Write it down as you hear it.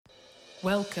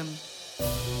Welcome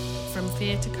From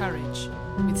Fear to Courage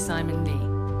with Simon Lee.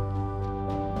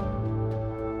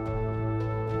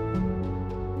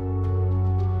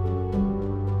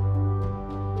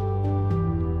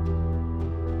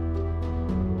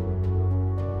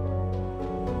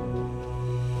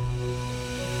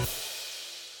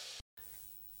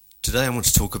 Today I want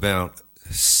to talk about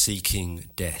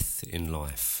seeking death in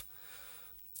life,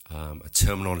 a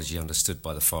terminology understood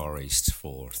by the Far East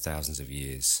for thousands of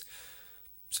years.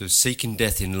 So seeking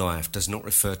death in life does not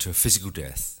refer to a physical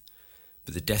death,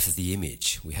 but the death of the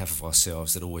image we have of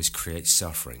ourselves that always creates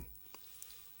suffering.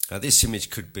 Now this image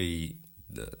could be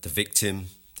the victim,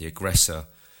 the aggressor,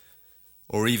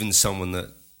 or even someone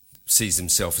that sees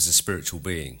themselves as a spiritual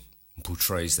being and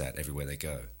portrays that everywhere they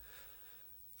go.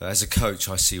 As a coach,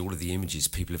 I see all of the images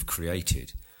people have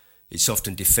created. It's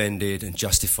often defended and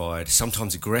justified,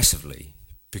 sometimes aggressively,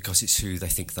 because it's who they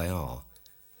think they are.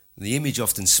 The image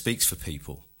often speaks for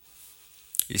people.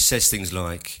 It says things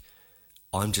like,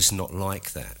 I'm just not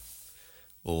like that.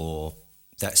 Or,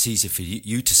 that's easy for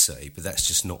you to say, but that's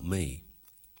just not me.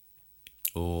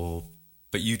 Or,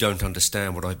 but you don't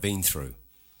understand what I've been through.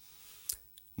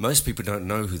 Most people don't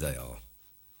know who they are.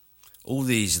 All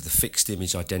these are the fixed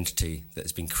image identity that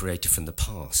has been created from the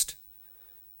past.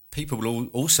 People will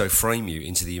also frame you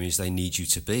into the image they need you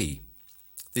to be.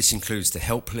 This includes the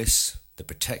helpless, the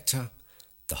protector,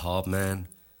 the hard man,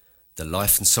 the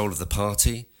life and soul of the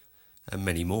party, and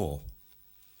many more.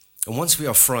 And once we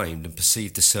are framed and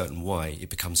perceived a certain way, it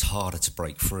becomes harder to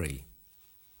break free.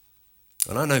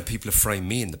 And I know people have framed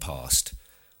me in the past.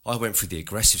 I went through the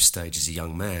aggressive stage as a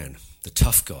young man, the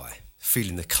tough guy,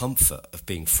 feeling the comfort of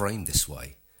being framed this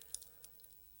way.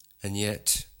 And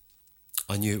yet,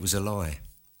 I knew it was a lie.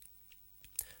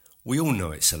 We all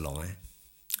know it's a lie,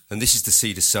 and this is the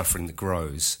seed of suffering that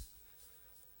grows.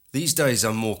 These days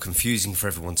are more confusing for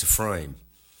everyone to frame.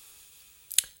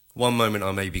 One moment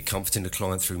I may be comforting a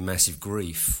client through massive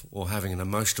grief, or having an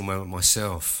emotional moment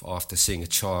myself after seeing a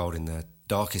child in their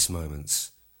darkest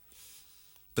moments.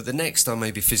 But the next I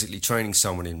may be physically training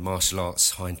someone in martial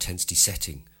arts high-intensity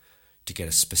setting to get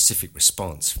a specific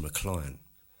response from a client.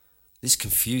 This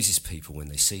confuses people when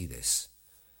they see this.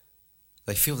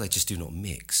 They feel they just do not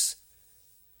mix.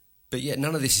 But yet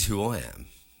none of this is who I am.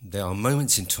 There are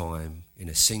moments in time, in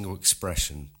a single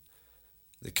expression,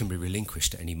 that can be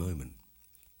relinquished at any moment.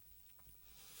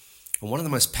 And one of the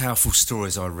most powerful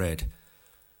stories I read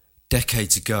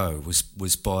decades ago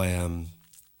was by a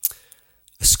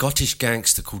Scottish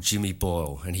gangster called Jimmy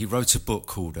Boyle, and he wrote a book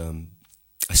called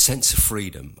A Sense of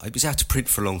Freedom. It was out of print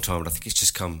for a long time, but I think it's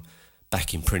just come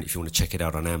back in print if you want to check it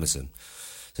out on Amazon.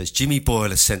 So it's Jimmy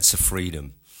Boyle, A Sense of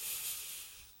Freedom.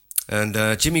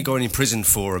 And Jimmy got in prison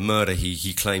for a murder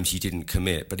he claims he didn't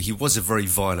commit, but he was a very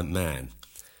violent man.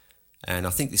 And I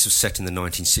think this was set in the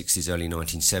 1960s, early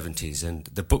 1970s, and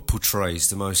the book portrays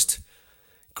the most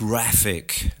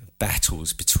graphic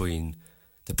battles between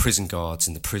the prison guards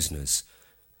and the prisoners.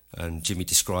 And Jimmy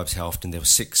describes how often there were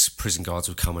 6 prison guards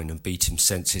would come in and beat him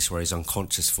senseless where he's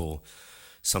unconscious for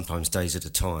sometimes days at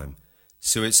a time.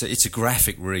 So it's a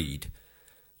graphic read.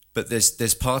 But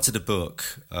there's part of the book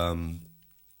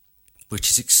which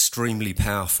is extremely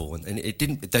powerful, and they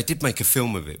did make a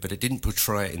film of it, but it didn't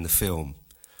portray it in the film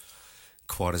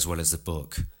quite as well as the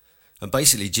book. And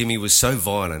basically Jimmy was so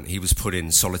violent he was put in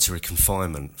solitary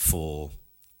confinement for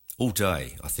all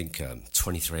day, I think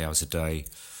 23 hours a day.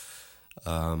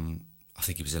 I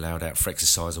think he was allowed out for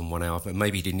exercise on 1 hour, but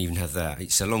maybe he didn't even have that.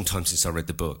 It's a long time since I read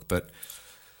the book, but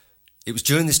it was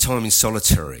during this time in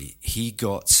solitary he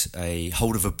got a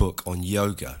hold of a book on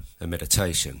yoga and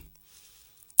meditation.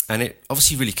 And it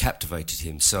obviously really captivated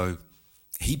him, so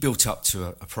he built up to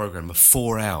a program of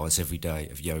 4 hours every day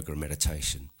of yoga and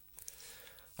meditation.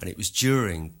 And it was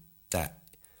during that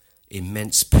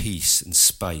immense peace and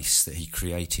space that he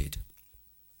created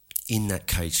in that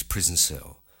caged prison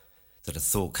cell that a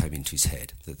thought came into his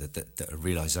head, that a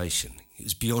realisation. It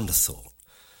was beyond a thought.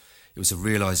 It was a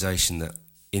realisation that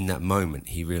in that moment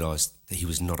he realised that he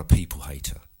was not a people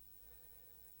hater.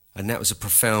 And that was a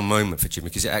profound moment for Jimmy,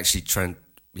 because it actually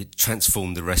it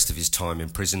transformed the rest of his time in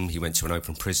prison. He went to an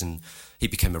open prison. He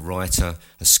became a writer,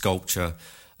 a sculptor.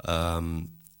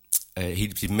 He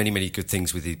did many, many good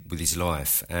things with his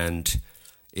life. And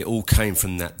it all came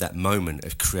from that moment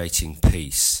of creating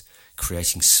peace,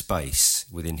 creating space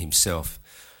within himself.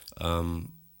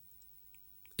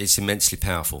 It's immensely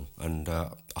powerful, and I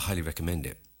highly recommend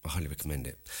it.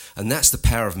 And that's the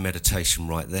power of meditation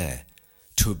right there.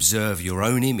 To observe your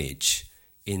own image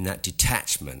in that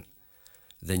detachment,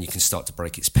 then you can start to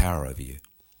break its power over you.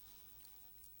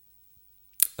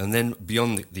 And then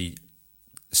beyond the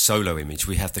solo image,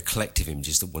 we have the collective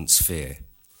images that wants fear,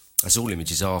 as all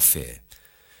images are fear.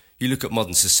 You look at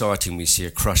modern society and we see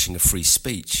a crushing of free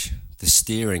speech, the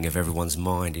steering of everyone's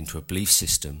mind into a belief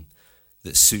system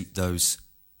that suit those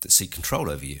that seek control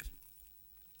over you.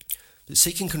 But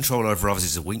seeking control over others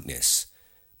is a weakness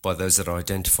by those that are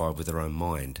identified with their own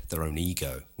mind, their own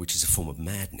ego, which is a form of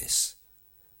madness.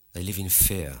 They live in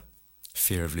fear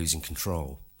of losing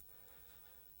control.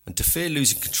 And to fear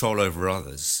losing control over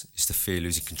others is to fear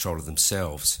losing control of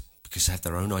themselves, because they have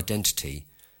their own identity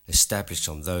established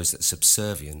on those that are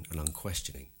subservient and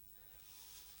unquestioning.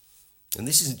 And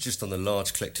this isn't just on the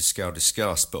large collective scale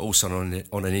discussed, but also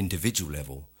on an individual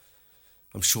level.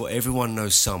 I'm sure everyone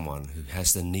knows someone who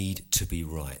has the need to be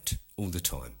right all the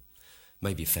time,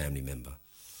 maybe a family member,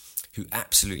 who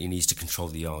absolutely needs to control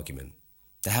the argument.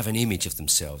 They have an image of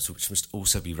themselves which must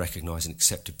also be recognised and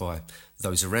accepted by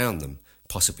those around them,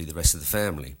 possibly the rest of the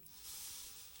family.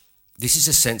 This is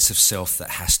a sense of self that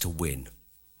has to win.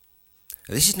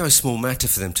 Now, this is no small matter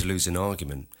for them to lose an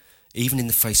argument. Even in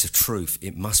the face of truth,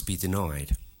 it must be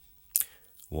denied.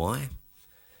 Why?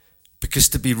 Because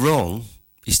to be wrong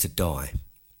is to die.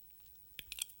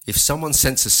 If someone's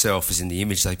sense of self is in the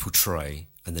image they portray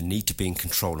and the need to be in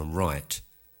control and right,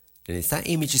 then if that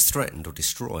image is threatened or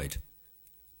destroyed,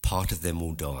 part of them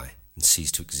will die and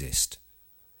cease to exist.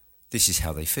 This is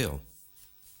how they feel.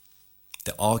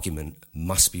 The argument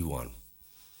must be won.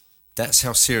 That's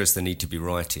how serious the need to be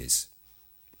right is.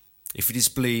 If it is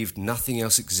believed nothing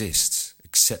else exists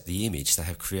except the image they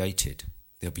have created,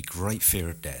 there'll be great fear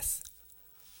of death.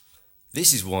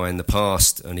 This is why in the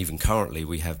past, and even currently,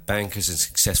 we have bankers and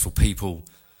successful people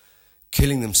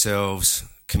killing themselves,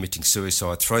 committing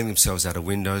suicide, throwing themselves out of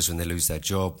windows when they lose their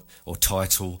job or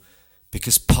title,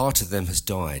 because part of them has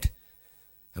died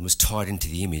and was tied into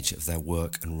the image of their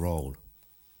work and role.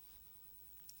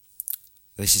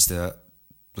 This is the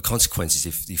consequences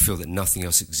if you feel that nothing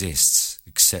else exists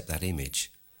except that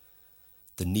image.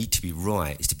 The need to be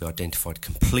right is to be identified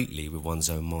completely with one's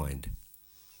own mind.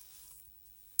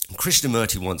 And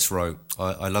Krishnamurti once wrote,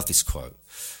 I love this quote,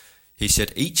 he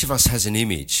said, "Each of us has an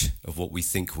image of what we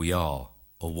think we are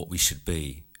or what we should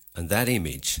be, and that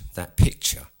image, that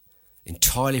picture,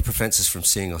 entirely prevents us from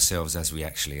seeing ourselves as we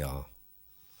actually are."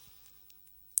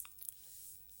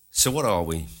 So what are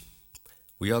we?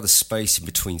 We are the space in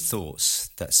between thoughts,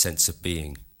 that sense of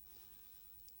being.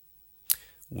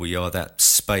 We are that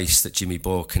space that Jimmy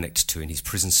Boyle connected to in his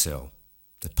prison cell,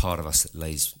 the part of us that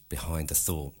lays behind the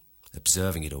thought,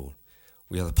 observing it all.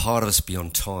 We are the part of us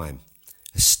beyond time,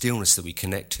 a stillness that we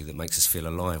connect to that makes us feel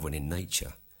alive when in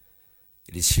nature.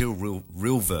 It is here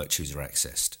real virtues are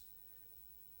accessed.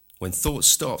 When thought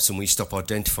stops and we stop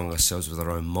identifying ourselves with our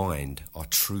own mind, our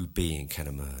true being can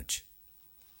emerge.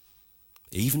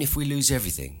 Even if we lose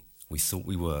everything we thought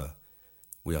we were,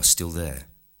 we are still there.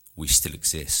 We still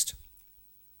exist.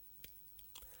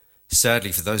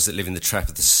 Sadly, for those that live in the trap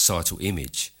of the societal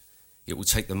image, it will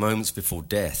take the moments before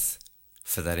death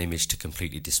for that image to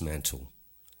completely dismantle.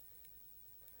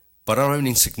 But our own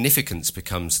insignificance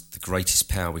becomes the greatest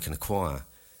power we can acquire,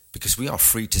 because we are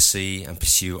free to see and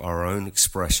pursue our own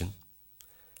expression,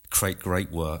 create great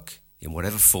work in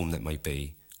whatever form that may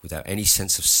be, without any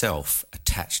sense of self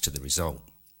attached to the result.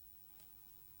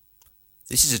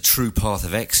 This is a true path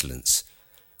of excellence,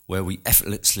 where we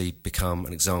effortlessly become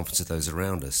an example to those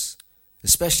around us,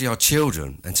 especially our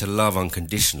children, and to love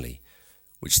unconditionally,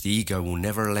 which the ego will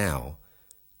never allow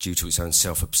due to its own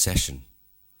self-obsession.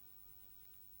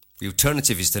 The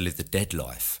alternative is to live the dead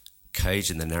life, caged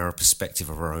in the narrow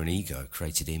perspective of our own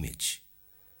ego-created image.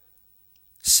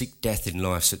 Seek death in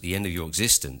life so at the end of your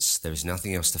existence there is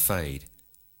nothing else to fade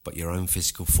but your own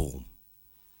physical form.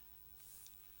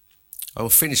 I will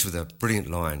finish with a brilliant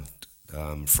line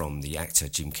from the actor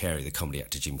Jim Carrey, the comedy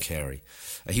actor Jim Carrey.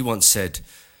 He once said,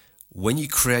 "When you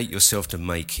create yourself to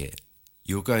make it,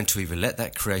 you're going to either let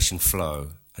that creation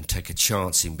flow and take a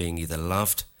chance in being either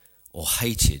loved or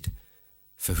hated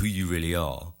for who you really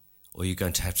are, or you're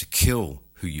going to have to kill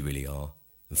who you really are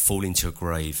and fall into a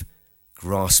grave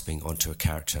grasping onto a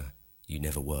character you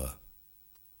never were."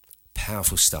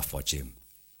 Powerful stuff by Jim.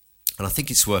 And I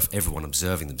think it's worth everyone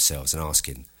observing themselves and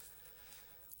asking,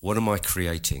 what am I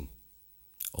creating,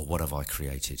 or what have I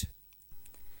created?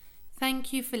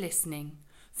 Thank you for listening.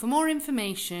 For more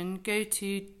information, go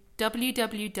to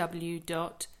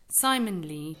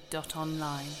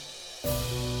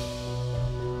www.simonlee.online.